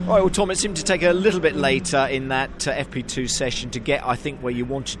All right, well, Tom, it seemed to take a little bit later in that FP2 session to get, I think, where you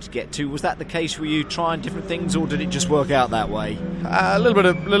wanted to get to. Was that the case? Were you trying different things, or did it just work out that way? A little bit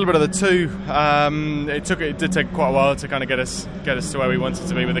of the two. It did take quite a while to kind of get us to where we wanted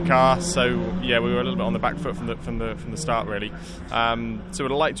to be with the car. So yeah, we were a little bit on the back foot from the start, really. So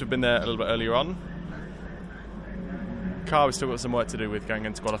we'd like to have been there a little bit earlier on. Car, we've still got some work to do with going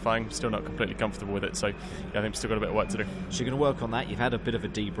into qualifying. Still not completely comfortable with it, so yeah, I think we've still got a bit of work to do. So you're going to work on that. You've had a bit of a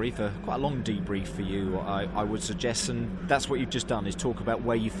debrief, quite a long debrief for you, I would suggest, and that's what you've just done, is talk about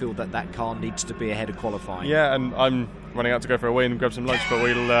where you feel that car needs to be ahead of qualifying. Yeah, and I'm running out to go for a wee and grab some lunch, but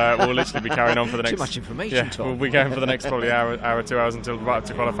we'll literally be carrying on for the next... Too much information, Tom. We'll be going for the next probably hour, 2 hours until right up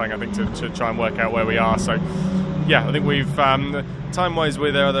to qualifying, I think, to try and work out where we are. So yeah, I think we've time-wise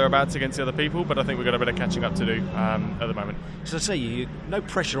we're there or thereabouts against the other people, but I think we've got a bit of catching up to do at the moment. So I say, no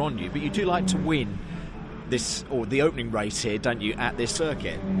pressure on you, but you do like to win this, or the opening race here, don't you, at this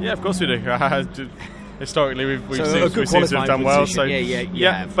circuit? Yeah, of course we do. Historically, we've so seemed to have done well. So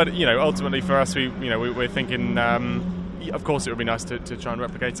yeah. But ultimately for us, we're thinking. Of course, it would be nice to try and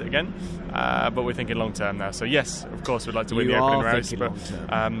replicate it again, but we're thinking long term now. So yes, of course, we'd like to win the opening race, but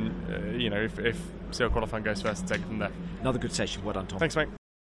if SEAL qualifying goes first, take it from there. Another good session. Well done, Tom. Thanks, mate.